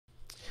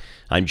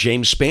I'm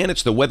James Spann.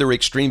 It's the Weather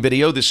Xtreme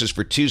video. This is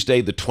for Tuesday,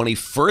 the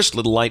 21st.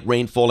 Little light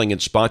rain falling in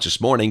spots this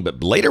morning,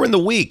 but later in the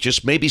week,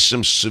 just maybe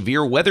some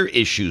severe weather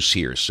issues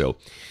here. So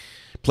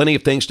plenty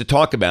of things to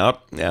talk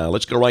about.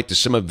 Let's go right to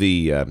some of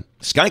the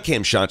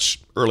Skycam shots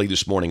early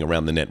this morning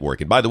around the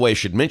network. And by the way, I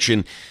should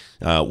mention,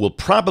 we'll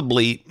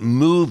probably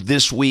move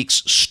this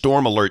week's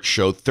storm alert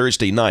show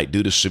Thursday night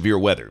due to severe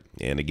weather.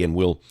 And again,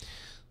 we'll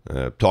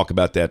talk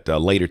about that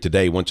later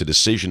today once a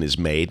decision is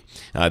made.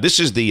 This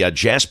is the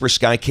Jasper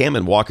Skycam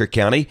in Walker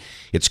County.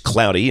 It's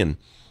cloudy, and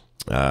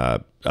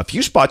a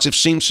few spots have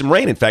seen some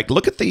rain. In fact,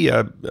 look at the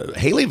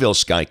Haleyville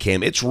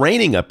Skycam. It's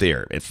raining up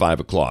there at 5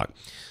 o'clock.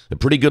 A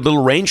pretty good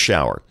little rain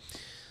shower.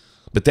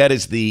 But that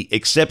is the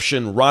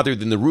exception rather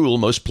than the rule.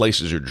 Most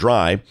places are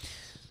dry.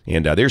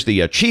 And there's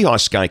the Chehaw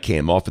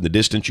Skycam off in the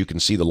distance. You can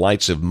see the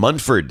lights of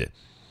Munford.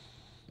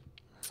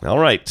 All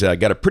right,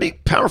 got a pretty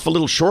powerful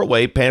little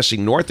shortwave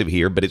passing north of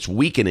here, but it's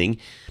weakening.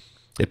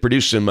 It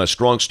produced some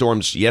strong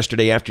storms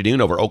yesterday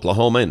afternoon over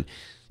Oklahoma and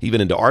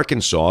even into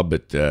Arkansas,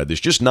 but there's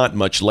just not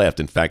much left.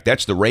 In fact,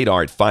 that's the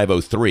radar at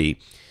 5:03.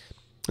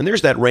 And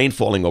there's that rain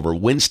falling over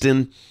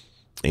Winston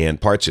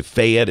and parts of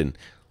Fayette and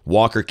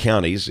Walker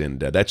counties, and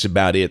that's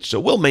about it. So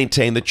we'll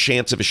maintain the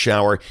chance of a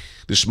shower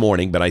this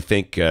morning, but I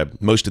think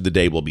most of the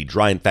day will be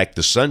dry. In fact,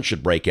 the sun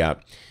should break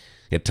out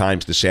at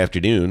times this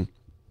afternoon.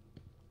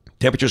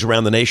 Temperatures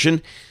around the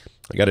nation.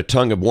 I got a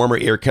tongue of warmer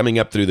air coming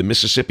up through the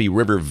Mississippi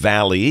River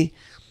Valley,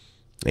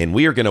 and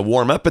we are going to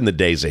warm up in the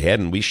days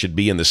ahead, and we should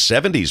be in the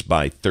 70s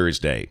by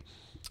Thursday.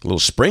 A little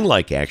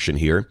spring-like action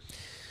here.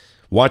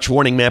 Watch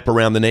warning map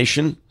around the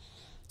nation.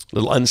 A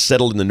little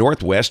unsettled in the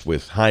northwest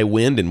with high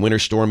wind and winter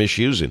storm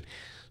issues, and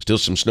still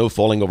some snow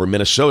falling over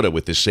Minnesota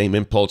with the same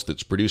impulse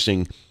that's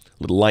producing a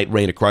little light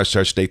rain across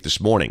our state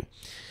this morning.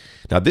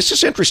 Now, this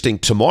is interesting.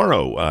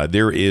 Tomorrow,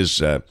 there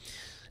is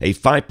a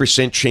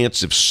 5%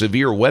 chance of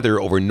severe weather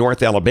over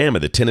North Alabama,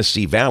 the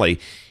Tennessee Valley,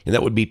 and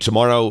that would be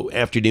tomorrow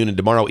afternoon and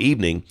tomorrow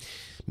evening,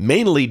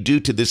 mainly due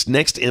to this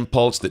next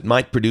impulse that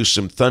might produce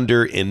some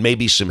thunder and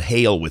maybe some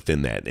hail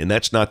within that, and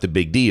that's not the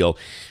big deal.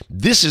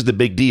 This is the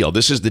big deal.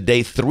 This is the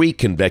day 3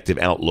 convective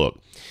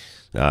outlook,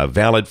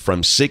 valid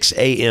from 6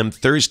 a.m.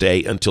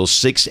 Thursday until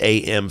 6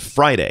 a.m.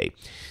 Friday,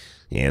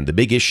 and the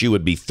big issue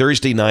would be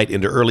Thursday night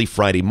into early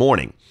Friday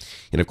morning.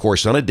 And, of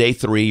course, on a day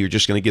 3, you're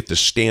just going to get the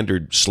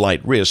standard slight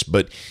risk,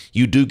 but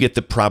you do get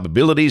the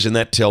probabilities, and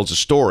that tells a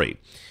story.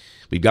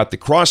 We've got the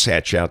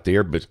crosshatch out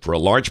there, but for a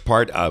large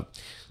part of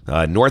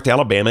North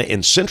Alabama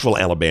and Central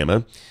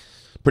Alabama,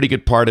 pretty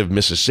good part of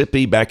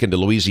Mississippi back into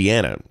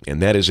Louisiana,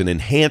 and that is an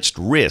enhanced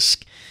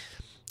risk.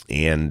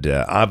 And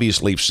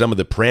obviously, if some of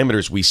the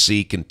parameters we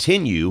see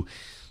continue,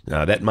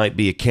 that might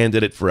be a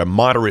candidate for a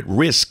moderate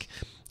risk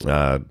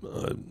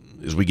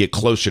as we get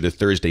closer to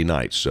Thursday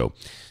night. So,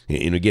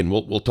 and again,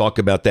 we'll talk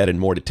about that in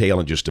more detail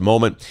in just a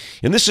moment.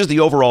 And this is the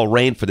overall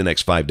rain for the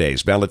next 5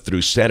 days, valid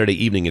through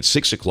Saturday evening at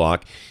 6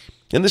 o'clock.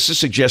 And this is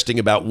suggesting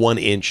about 1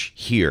 inch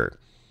here.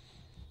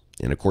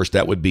 And, of course,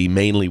 that would be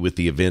mainly with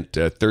the event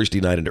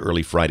Thursday night into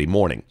early Friday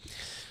morning.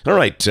 All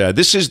right,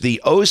 this is the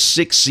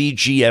 06C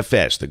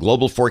GFS, the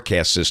Global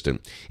Forecast System,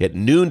 at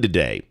noon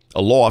today,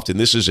 aloft. And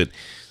this is at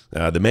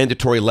the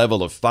mandatory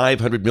level of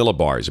 500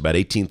 millibars, about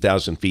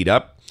 18,000 feet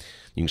up.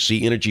 You can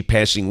see energy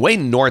passing way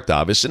north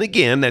of us. And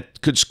again, that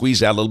could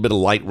squeeze out a little bit of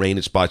light rain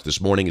in spots this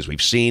morning, as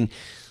we've seen.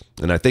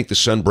 And I think the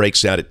sun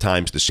breaks out at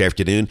times this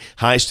afternoon.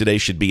 Highs today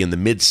should be in the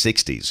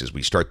mid-60s as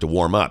we start to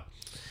warm up.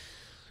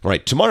 All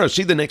right, tomorrow,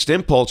 see the next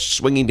impulse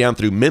swinging down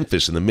through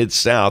Memphis in the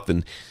mid-south.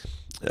 And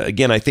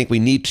again, I think we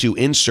need to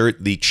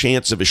insert the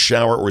chance of a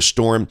shower or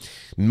storm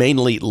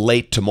mainly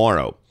late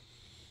tomorrow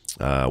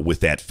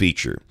with that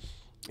feature.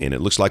 And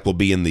it looks like we'll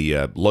be in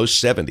the low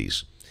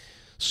 70s.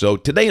 So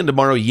today and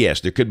tomorrow, yes,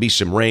 there could be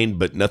some rain,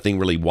 but nothing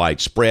really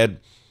widespread.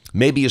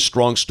 Maybe a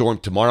strong storm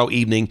tomorrow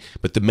evening,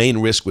 but the main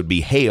risk would be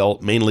hail,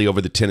 mainly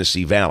over the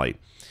Tennessee Valley.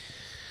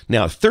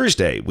 Now,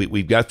 Thursday,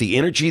 we've got the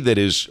energy that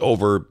is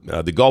over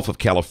the Gulf of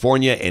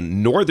California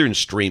and northern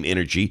stream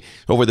energy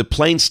over the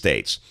Plain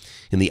States.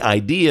 And the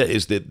idea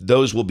is that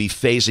those will be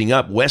phasing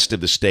up west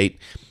of the state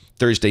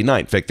Thursday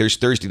night. In fact, there's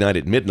Thursday night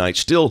at midnight.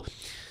 Still,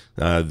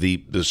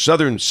 the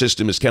southern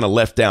system is kind of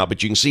left out,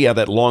 but you can see how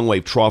that long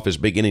wave trough is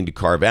beginning to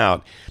carve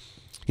out.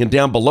 And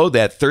down below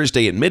that,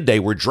 Thursday at midday,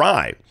 we're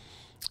dry.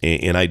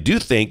 And I do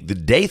think the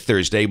day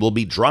Thursday will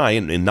be dry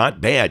and not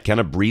bad, kind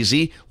of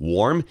breezy,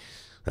 warm.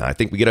 I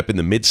think we get up in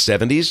the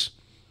mid-70s,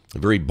 a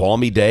very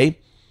balmy day.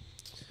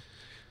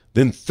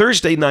 Then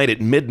Thursday night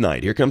at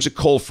midnight, here comes a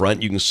cold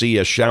front. You can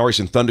see showers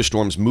and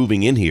thunderstorms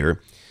moving in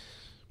here.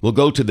 We'll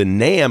go to the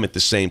NAM at the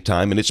same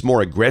time, and it's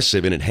more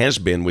aggressive, and it has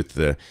been with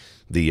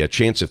the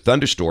chance of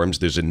thunderstorms.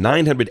 There's a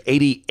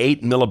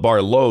 988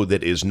 millibar low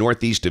that is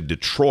northeast of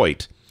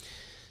Detroit.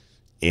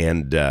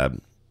 And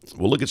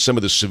we'll look at some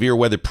of the severe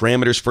weather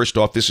parameters. First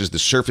off, this is the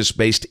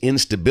surface-based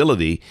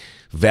instability,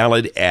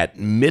 valid at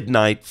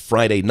midnight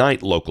Friday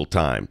night local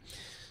time.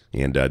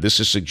 And this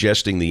is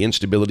suggesting the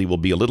instability will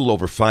be a little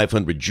over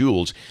 500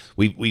 joules.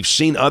 We've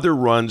seen other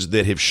runs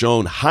that have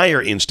shown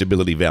higher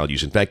instability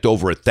values, in fact,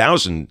 over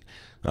 1,000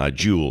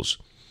 joules.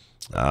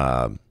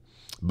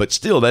 But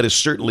still, that is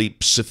certainly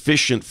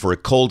sufficient for a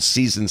cold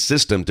season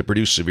system to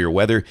produce severe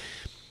weather.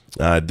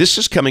 This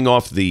is coming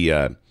off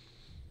the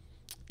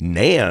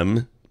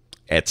NAM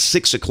at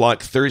 6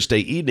 o'clock Thursday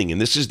evening, and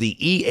this is the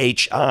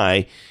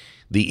EHI,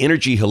 the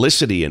Energy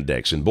Helicity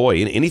Index. And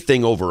boy,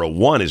 anything over a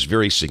 1 is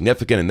very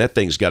significant, and that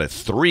thing's got a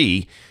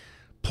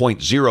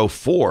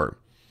 3.04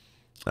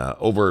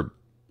 over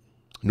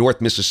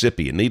North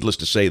Mississippi. And needless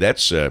to say,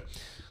 that's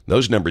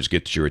those numbers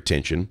get your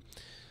attention.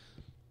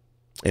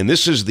 And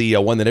this is the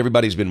one that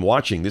everybody's been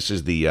watching. This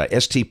is the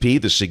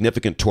STP, the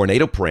Significant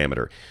Tornado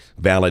Parameter,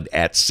 valid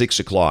at 6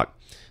 o'clock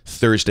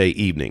Thursday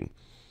evening.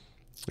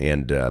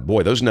 And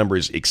boy, those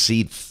numbers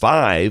exceed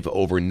 5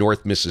 over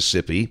North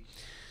Mississippi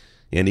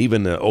and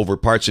even over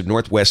parts of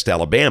northwest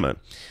Alabama.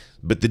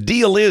 But the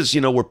deal is,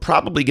 we're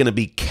probably going to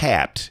be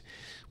capped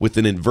with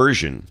an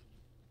inversion.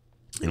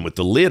 And with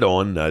the lid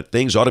on,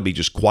 things ought to be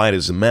just quiet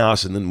as a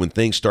mouse. And then when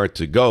things start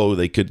to go,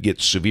 they could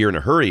get severe in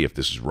a hurry if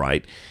this is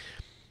right.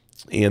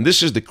 And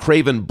this is the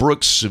Craven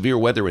Brooks Severe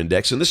Weather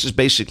Index. And this is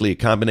basically a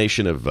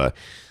combination of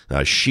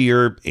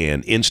shear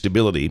and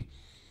instability.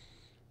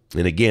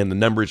 And again, the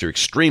numbers are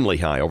extremely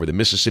high over the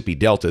Mississippi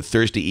Delta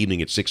Thursday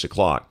evening at 6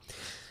 o'clock.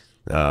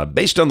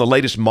 Based on the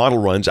latest model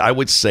runs, I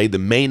would say the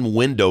main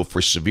window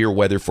for severe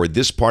weather for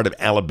this part of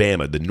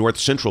Alabama, the north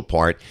central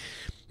part,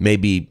 may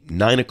be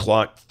 9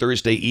 o'clock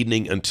Thursday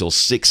evening until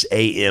 6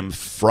 a.m.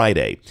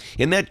 Friday.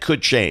 And that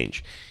could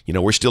change.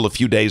 We're still a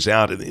few days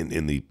out,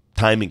 and the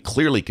timing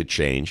clearly could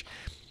change.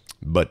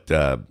 But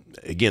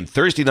again,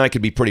 Thursday night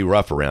could be pretty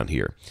rough around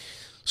here.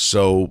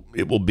 So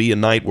it will be a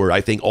night where I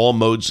think all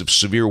modes of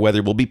severe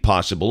weather will be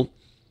possible.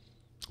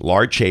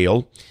 Large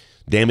hail,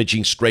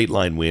 damaging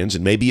straight-line winds,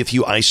 and maybe a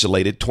few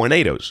isolated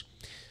tornadoes.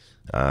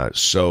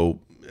 So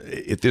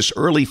at this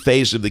early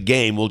phase of the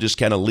game, we'll just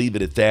kind of leave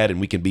it at that, and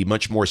we can be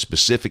much more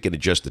specific and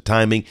adjust the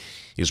timing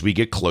as we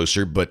get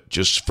closer. But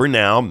just for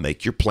now,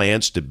 make your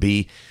plans to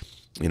be,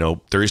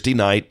 Thursday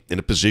night in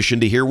a position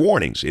to hear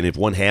warnings. And if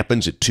one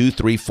happens at 2,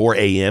 3, 4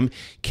 a.m.,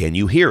 can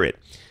you hear it?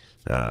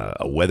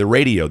 A weather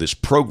radio that's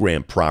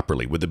programmed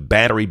properly with the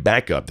battery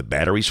backup. The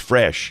battery's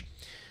fresh.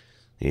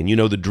 And you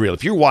know the drill.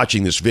 If you're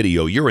watching this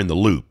video, you're in the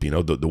loop.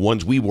 The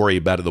ones we worry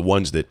about are the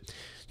ones that,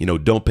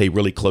 don't pay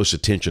really close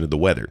attention to the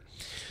weather.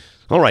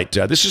 All right,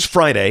 this is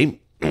Friday.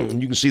 You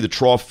can see the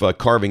trough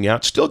carving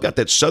out. Still got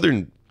that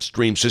southern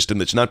stream system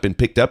that's not been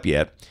picked up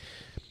yet.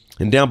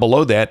 And down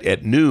below that,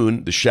 at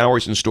noon, the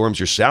showers and storms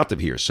are south of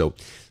here. So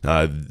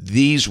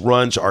these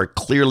runs are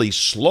clearly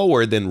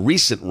slower than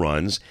recent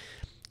runs,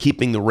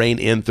 keeping the rain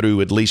in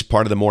through at least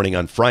part of the morning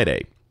on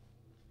Friday.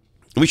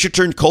 We should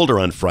turn colder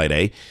on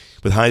Friday,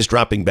 with highs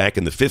dropping back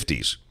in the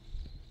 50s.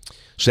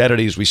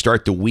 Saturday, as we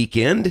start the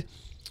weekend,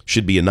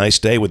 should be a nice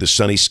day with a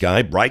sunny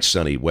sky, bright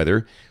sunny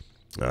weather.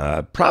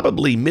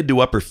 Probably mid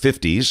to upper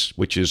 50s,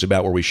 which is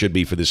about where we should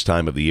be for this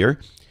time of the year.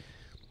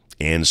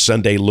 And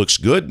Sunday looks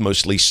good,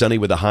 mostly sunny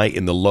with a high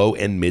in the low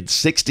and mid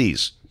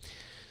 60s.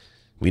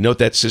 We note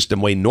that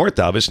system way north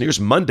of us. And here's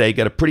Monday,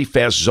 got a pretty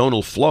fast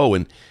zonal flow,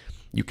 and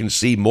you can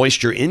see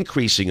moisture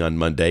increasing on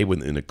Monday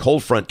with a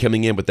cold front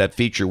coming in with that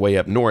feature way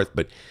up north,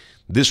 but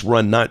this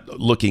run not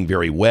looking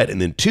very wet. And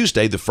then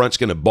Tuesday, the front's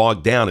going to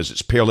bog down as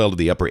it's parallel to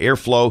the upper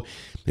airflow,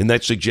 and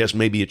that suggests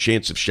maybe a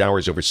chance of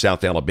showers over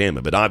South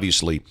Alabama. But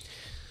obviously,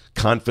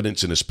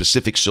 confidence in a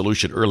specific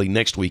solution early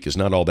next week is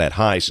not all that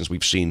high since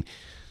we've seen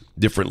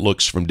different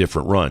looks from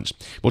different runs.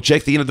 We'll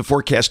check the end of the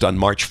forecast on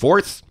March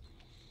 4th.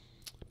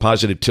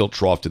 Positive tilt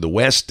trough to the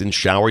west, and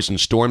showers and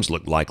storms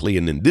look likely.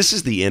 And then this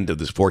is the end of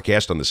this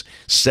forecast on the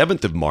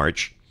 7th of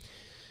March.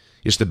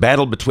 It's the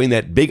battle between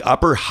that big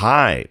upper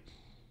high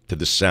to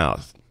the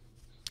south.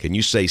 Can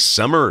you say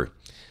summer?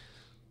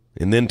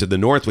 And then to the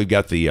north, we've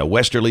got the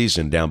westerlies,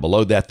 and down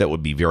below that, that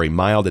would be very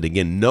mild. And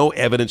again, no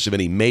evidence of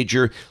any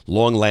major,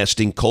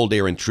 long-lasting cold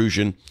air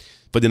intrusion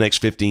for the next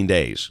 15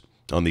 days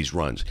on these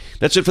runs.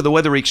 That's it for the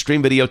Weather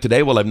Xtreme video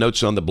today. We'll have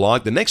notes on the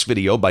blog. The next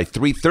video by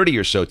 3:30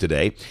 or so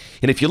today.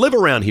 And if you live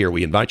around here,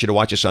 we invite you to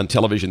watch us on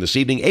television this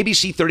evening,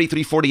 ABC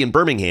 3340 in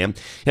Birmingham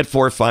at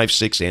 4, 5,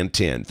 6, and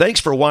 10. Thanks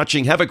for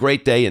watching. Have a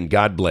great day, and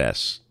God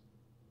bless.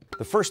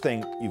 The first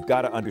thing you've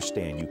got to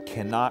understand, you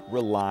cannot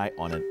rely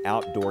on an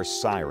outdoor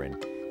siren.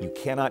 You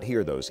cannot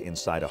hear those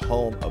inside a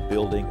home, a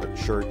building, a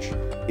church.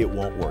 It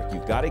won't work.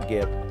 You've got to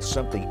get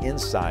something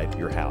inside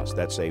your house.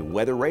 That's a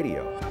weather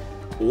radio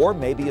or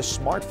maybe a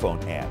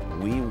smartphone app.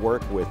 We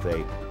work with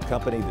a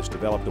company that's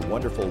developed a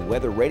wonderful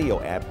weather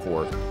radio app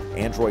for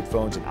Android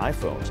phones and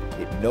iPhones.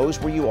 It knows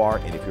where you are,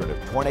 and if you're in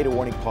a tornado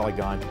warning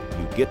polygon,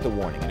 you get the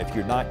warning. And if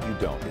you're not, you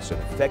don't. It's an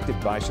effective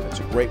device, and it's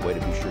a great way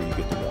to be sure you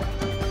get the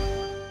warning.